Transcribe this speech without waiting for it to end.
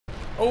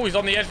Oh, he's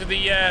on the edge of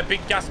the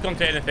big gas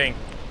container thing.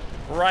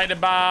 Right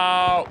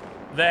about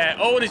there.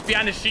 Oh, and it's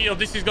behind the shield.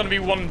 This is going to be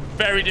one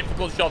very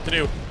difficult shot to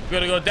do. We're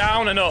going to go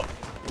down and up.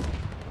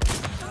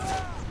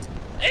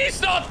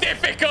 It's not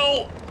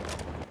difficult.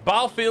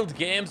 Battlefield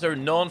games are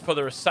known for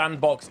their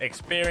sandbox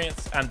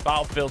experience, and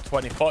Battlefield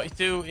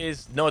 2042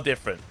 is no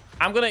different.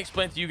 I'm going to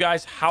explain to you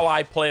guys how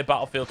I play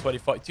Battlefield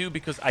 2042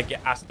 because I get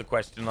asked the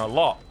question a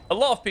lot. A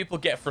lot of people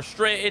get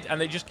frustrated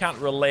and they just can't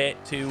relate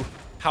to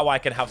how I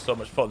can have so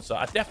much fun. So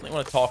I definitely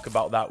want to talk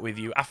about that with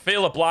you. I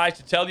feel obliged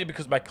to tell you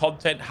because my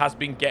content has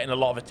been getting a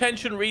lot of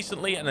attention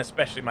recently, and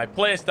especially my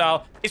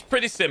playstyle. It's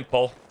pretty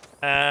simple.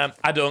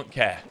 I don't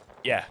care.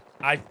 Yeah,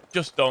 I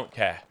just don't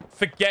care.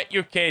 Forget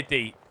your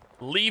KD.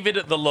 Leave it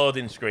at the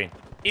loading screen.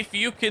 If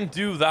you can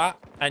do that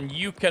and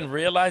you can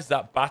realize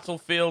that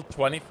Battlefield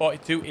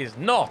 2042 is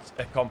not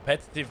a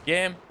competitive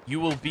game, you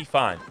will be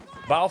fine.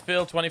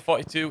 Battlefield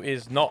 2042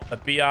 is not a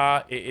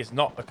BR. It is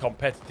not a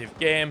competitive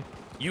game.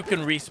 You can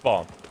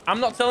respawn. I'm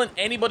not telling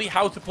anybody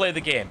how to play the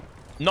game.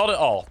 Not at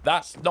all.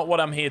 That's not what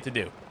I'm here to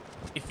do.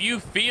 If you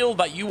feel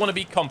that you want to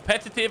be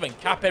competitive and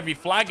cap every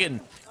flag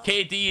and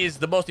KD is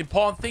the most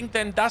important thing,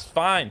 then that's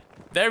fine.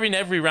 They're in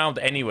every round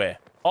anyway.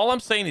 All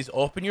I'm saying is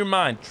open your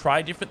mind.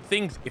 Try different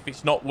things if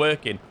it's not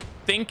working.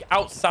 Think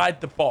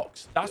outside the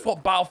box. That's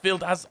what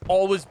Battlefield has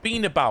always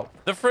been about.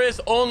 The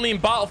phrase only in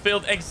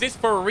Battlefield exists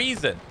for a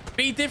reason.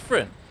 Be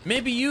different.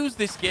 Maybe use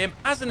this game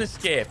as an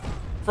escape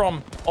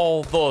from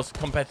all those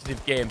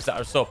competitive games that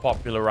are so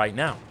popular right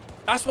now.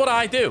 That's what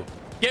I do.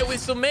 Get with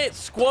some mates,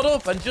 squad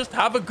up, and just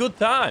have a good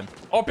time.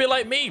 Or be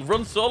like me,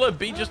 run solo,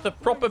 be just a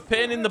proper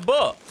pain in the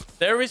butt.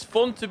 There is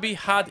fun to be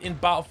had in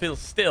Battlefield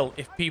still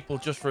if people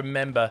just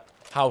remember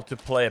how to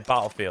play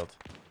Battlefield.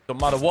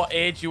 Don't matter what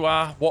age you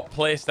are, what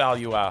playstyle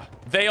you are.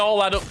 They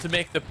all add up to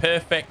make the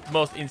perfect,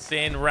 most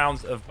insane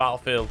rounds of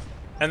Battlefield.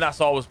 And that's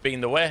always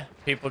been the way.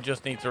 People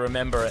just need to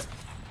remember it.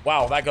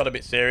 Wow, that got a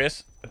bit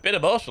serious. A bit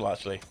emotional,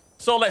 actually.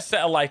 So let's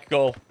set a like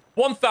goal.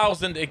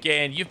 1,000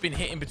 again. You've been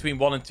hitting between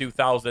 1 and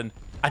 2,000.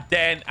 I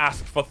daren't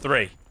ask for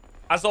 3.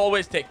 As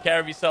always, take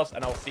care of yourselves,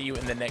 and I'll see you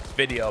in the next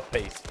video.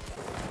 Peace.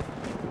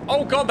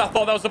 Oh, God, I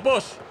thought that was a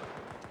bush.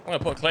 I'm going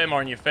to put a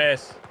claymore in your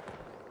face.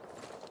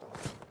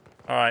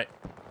 All right.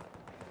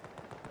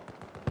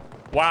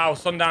 Wow,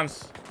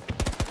 Sundance.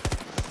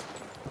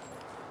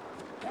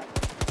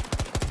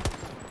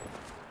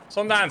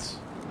 Sundance,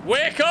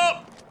 wake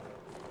up!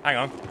 Hang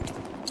on.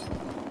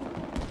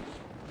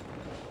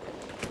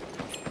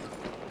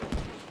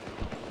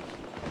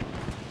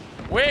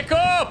 Wake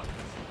up!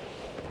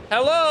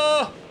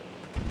 Hello?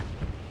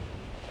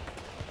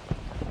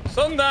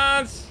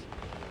 Sundance!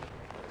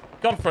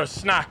 Gone for a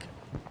snack.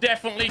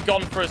 Definitely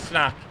gone for a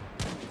snack.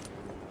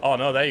 Oh,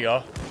 no, there you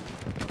go.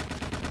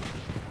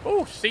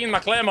 Oh, seen my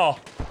claymore.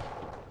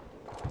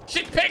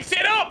 She picks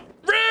it up!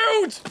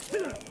 Rude!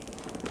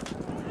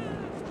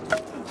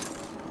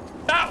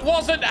 That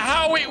wasn't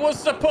how it was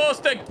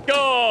supposed to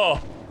go.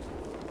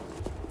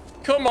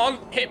 Come on,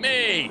 hit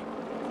me.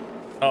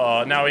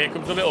 Oh, now here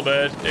comes a little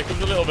bird. Here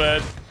comes a little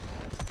bird.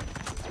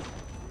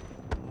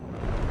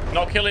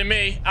 Not killing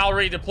me. I'll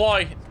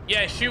redeploy.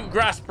 Yeah, shoot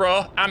grass,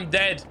 bro. I'm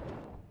dead.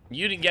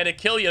 You didn't get a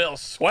kill, you little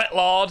sweat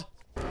lord.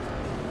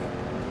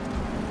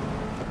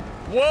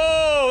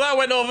 Whoa, that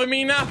went over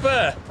me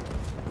napper.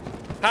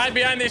 Hide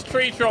behind this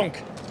tree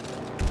trunk.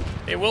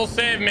 It will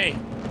save me.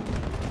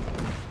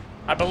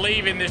 I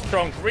believe in this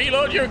trunk.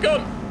 Reload your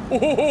gun.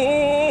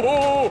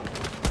 Ooh.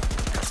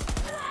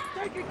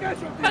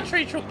 That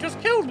tree trunk just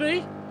killed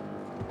me.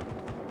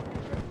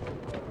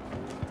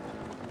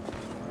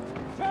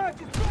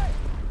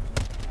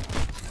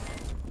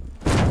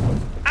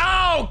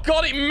 Oh,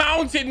 God, it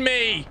mounted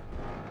me.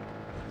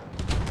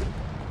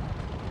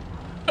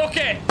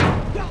 Okay.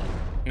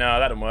 No,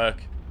 that didn't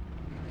work.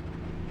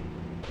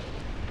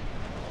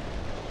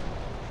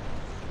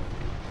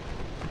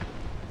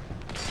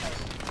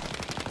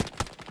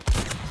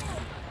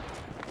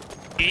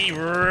 He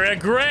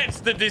regrets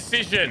the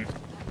decision.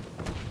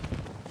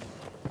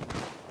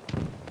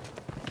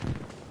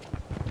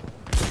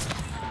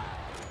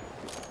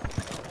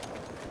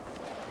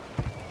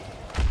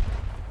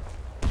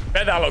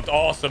 Bet that looked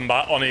awesome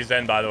on his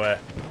end, by the way.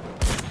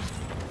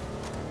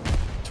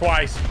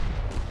 Twice.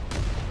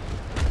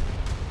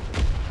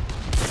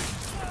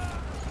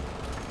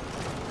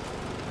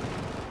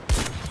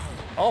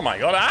 Oh my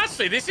God,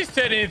 actually, this is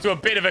turning into a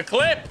bit of a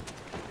clip.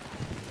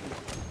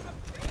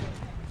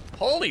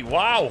 Holy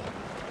wow.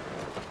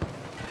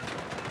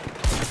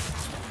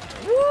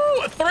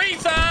 Woo, 3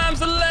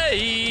 times a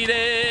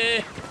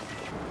lady.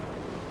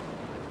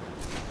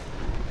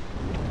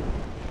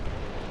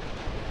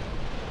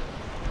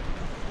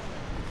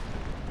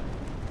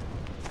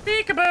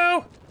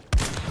 Peekaboo.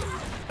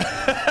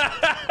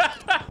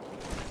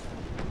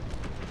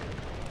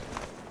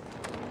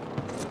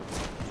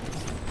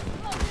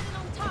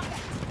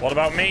 What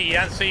about me? You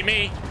can't see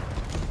me.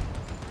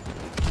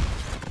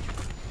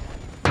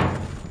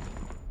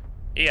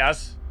 He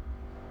has.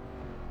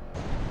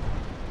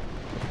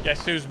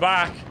 Guess who's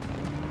back?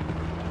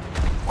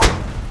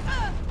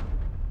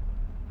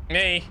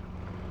 Me.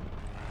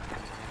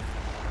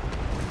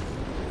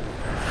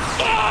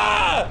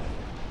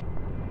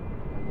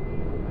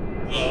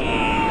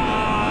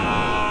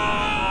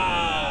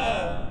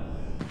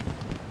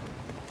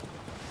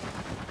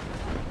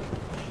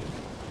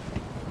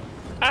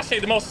 Actually,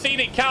 the most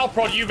scenic cow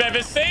prod you've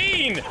ever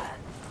seen.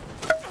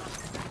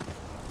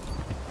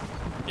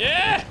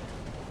 Yeah.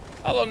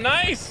 That looked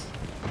nice.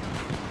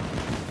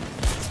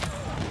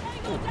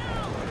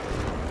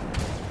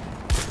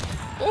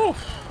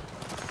 Oof.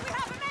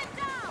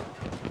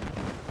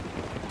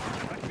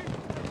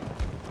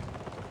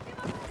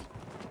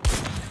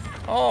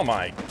 Oh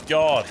my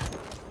god.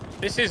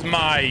 This is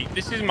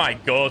my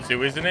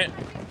go-to, isn't it?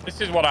 This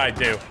is what I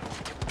do.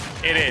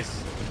 It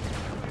is.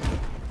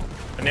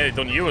 I nearly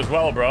done you as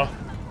well, bro.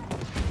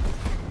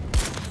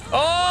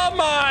 Oh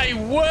my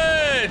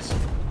word!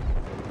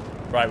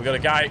 Right, we got a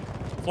guy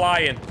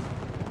flying.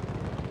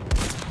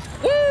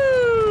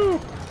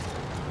 Woo!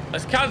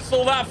 Let's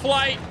cancel that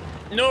flight.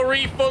 No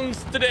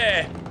refunds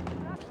today.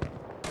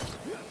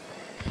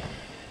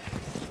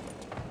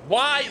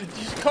 Why?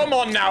 Just come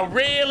on now.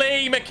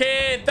 Really,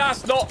 McKay?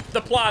 That's not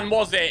the plan,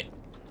 was it?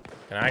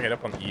 Can I get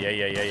up on...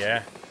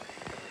 Yeah.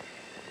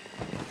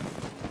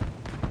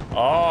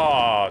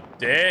 Oh,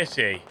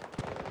 dirty.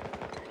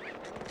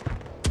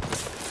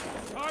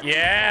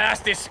 Yeah,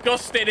 that's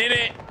disgusting, isn't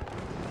it?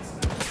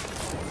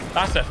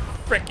 That's a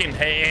freaking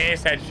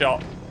ace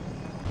headshot.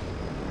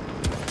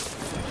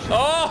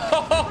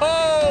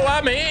 Oh,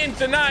 I'm hitting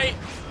tonight.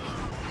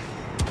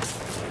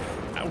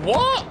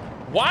 What?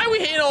 Why are we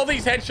hitting all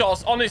these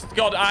headshots? Honest to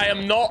God, I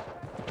am not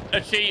a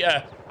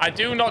cheater. I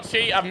do not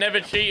cheat. I've never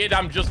cheated.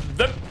 I'm just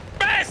the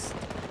best.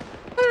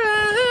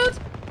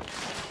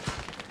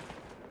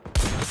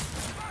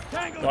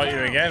 Got you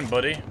again,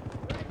 buddy.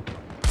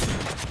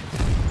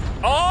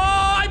 Oh,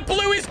 I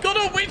blew his gun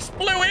up, which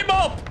blew him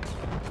up.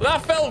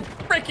 That felt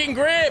freaking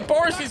great.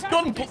 Boris's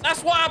gun.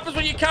 That's what happens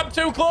when you camp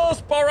too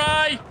close,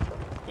 Boris.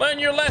 Learn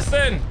your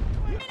lesson.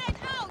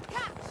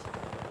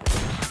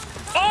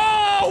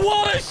 Oh,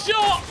 what a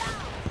shot.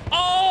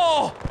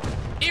 Oh,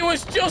 he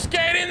was just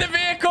getting in the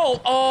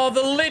vehicle. Oh,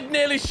 the lid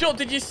nearly shut.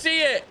 Did you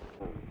see it?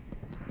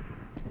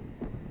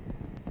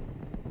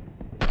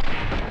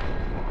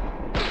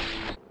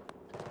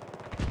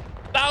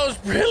 That was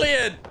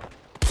brilliant.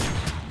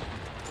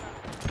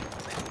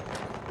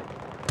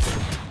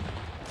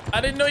 I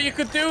didn't know you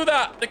could do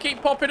that. They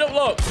keep popping up,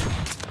 look.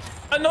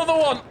 Another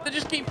one. They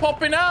just keep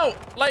popping out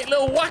like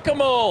little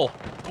whack-a-mole.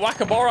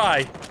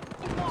 Whack-a-bori.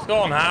 It's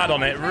going hard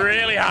on it.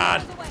 Really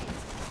hard.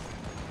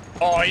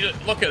 Oh,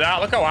 look at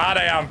that. Look how hard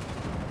I am.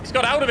 He's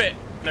got out of it.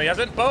 No, he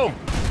hasn't. Boom.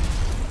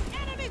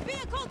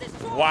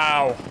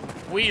 Wow.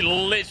 We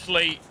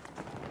literally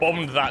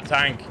bummed that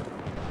tank.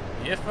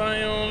 If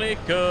I only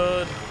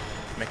could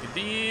make a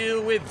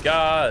deal with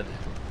God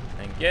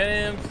and get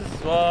him to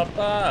swap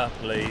our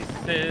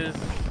places.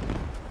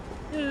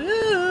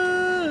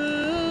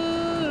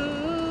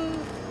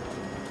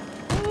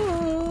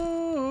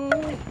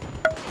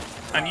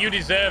 And you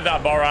deserve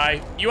that,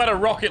 Borai. You had a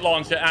rocket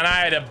launcher and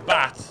I had a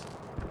bat.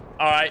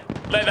 All right,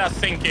 let that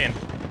sink in.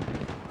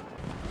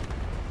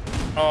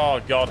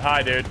 Oh, God.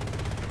 Hi, dude.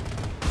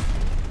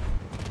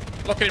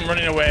 Look at him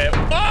running away.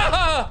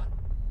 Ah!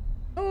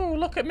 Oh,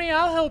 look at me.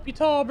 I'll help you,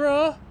 tall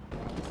bro.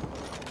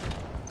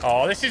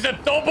 Oh, this is a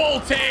double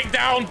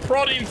takedown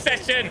prodding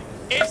session.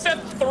 It's a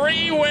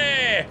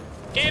three-way.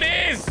 It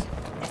is.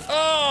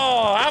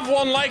 Oh, have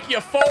one like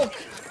your folk.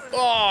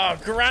 Oh,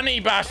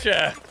 granny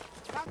basher.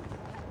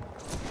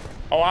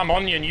 Oh, I'm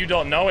on you and you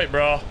don't know it,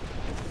 bro.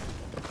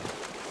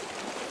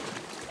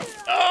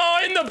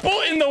 Oh, in the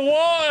butt in the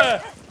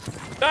water.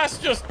 That's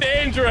just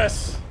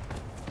dangerous.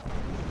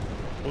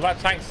 Will that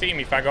tank see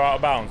me if I go out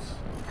of bounds?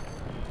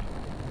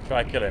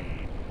 Try kill him,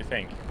 you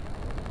think?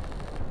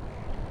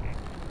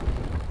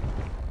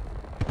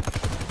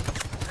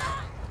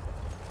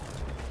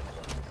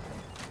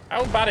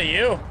 How bad are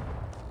you?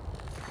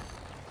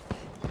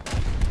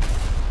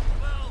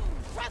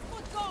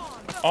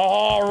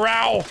 Oh,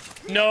 row.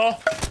 No.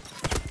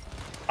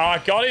 Oh, I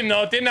got him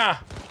though, didn't I?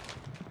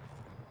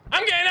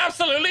 I'm getting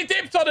absolutely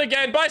dipped on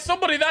again by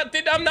somebody that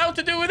didn't have now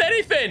to do with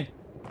anything.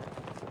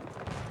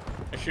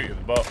 I shoot you in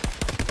the butt.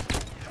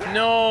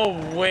 No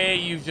way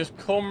you've just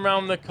come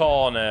round the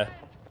corner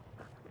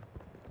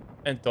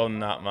and done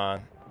that,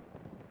 man.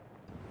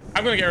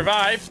 I'm going to get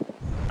revived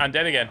and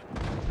dead again.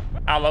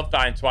 I love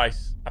dying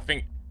twice. I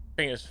think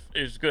it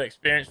was a good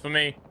experience for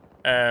me.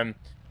 Do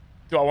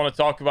I want to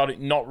talk about it?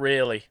 Not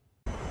really.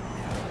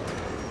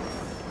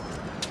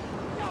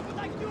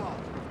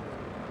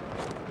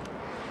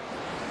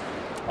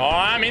 Oh,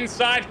 I'm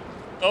inside.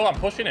 Oh, I'm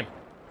pushing him.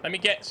 Let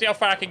me see how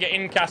far I can get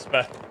in,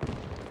 Casper.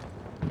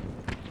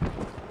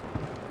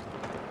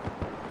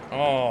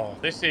 Oh,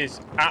 this is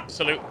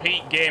absolute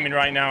peak gaming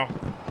right now.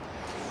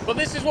 But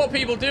this is what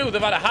people do.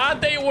 They've had a hard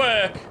day at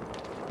work.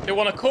 They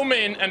want to come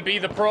in and be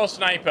the pro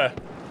sniper.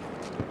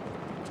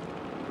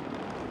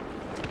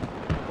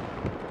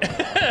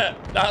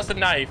 That's a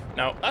knife.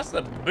 No, that's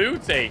the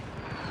booty.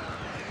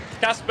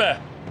 Casper.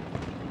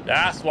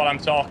 That's what I'm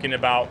talking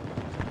about.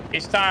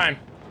 It's time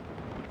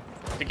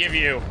to give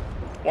you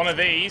one of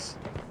these.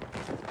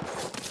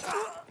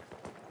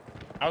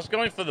 I was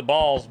going for the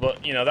balls,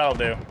 but, you know, that'll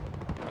do.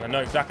 And I know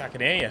exactly I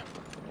can hear you.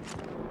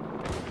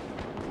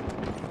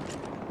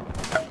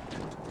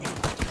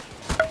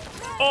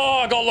 Oh,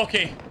 I got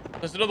lucky.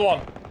 There's another one.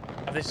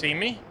 Have they seen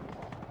me?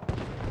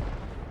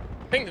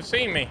 I think they've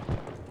seen me.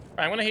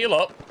 Right, I'm going to heal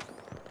up.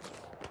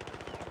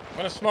 I'm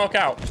going to smoke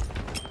out.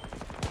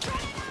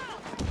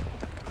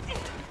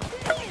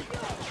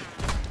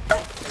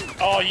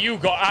 Oh, you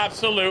got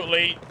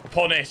absolutely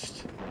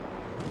punished.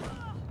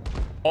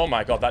 Oh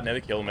my god, that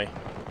nearly killed me.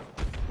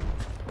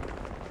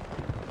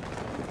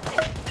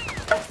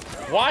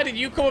 Why did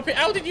you come up here?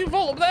 How did you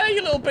vault up there,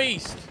 you little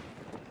beast?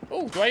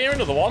 Oh, do I hear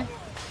another one?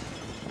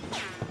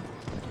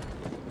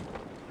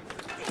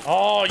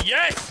 Oh,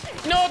 yes!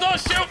 No, don't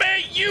shoot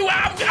me! You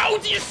have... How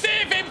do you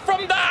save him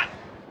from that?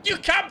 You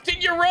camped in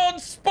your own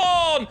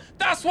spawn!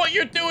 That's what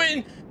you're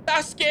doing!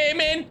 That's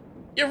gaming!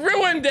 You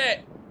ruined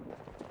it!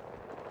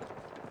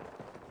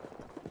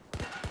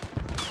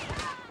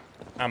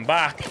 I'm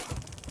back.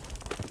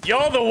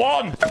 You're the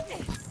one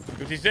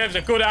who deserves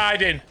a good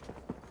hiding.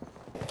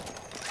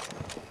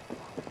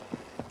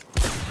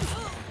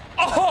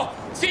 Oh!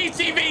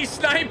 TTV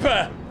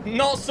sniper!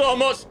 Not so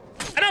much.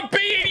 And I'm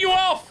beating you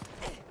off!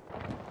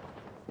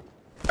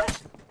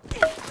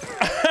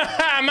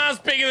 Man's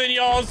bigger than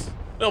yours.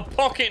 Little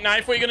pocket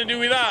knife. What are you going to do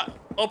with that?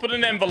 Open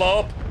an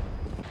envelope.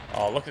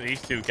 Oh, look at these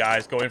two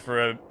guys going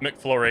for a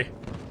McFlurry.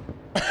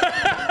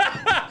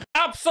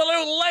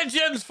 Absolute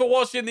legends for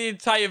watching the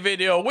entire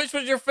video. Which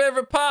was your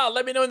favorite part?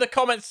 Let me know in the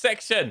comments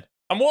section.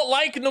 And what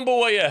like number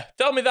were you?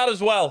 Tell me that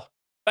as well.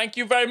 Thank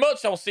you very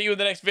much. I will see you in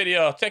the next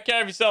video. Take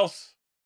care of yourselves.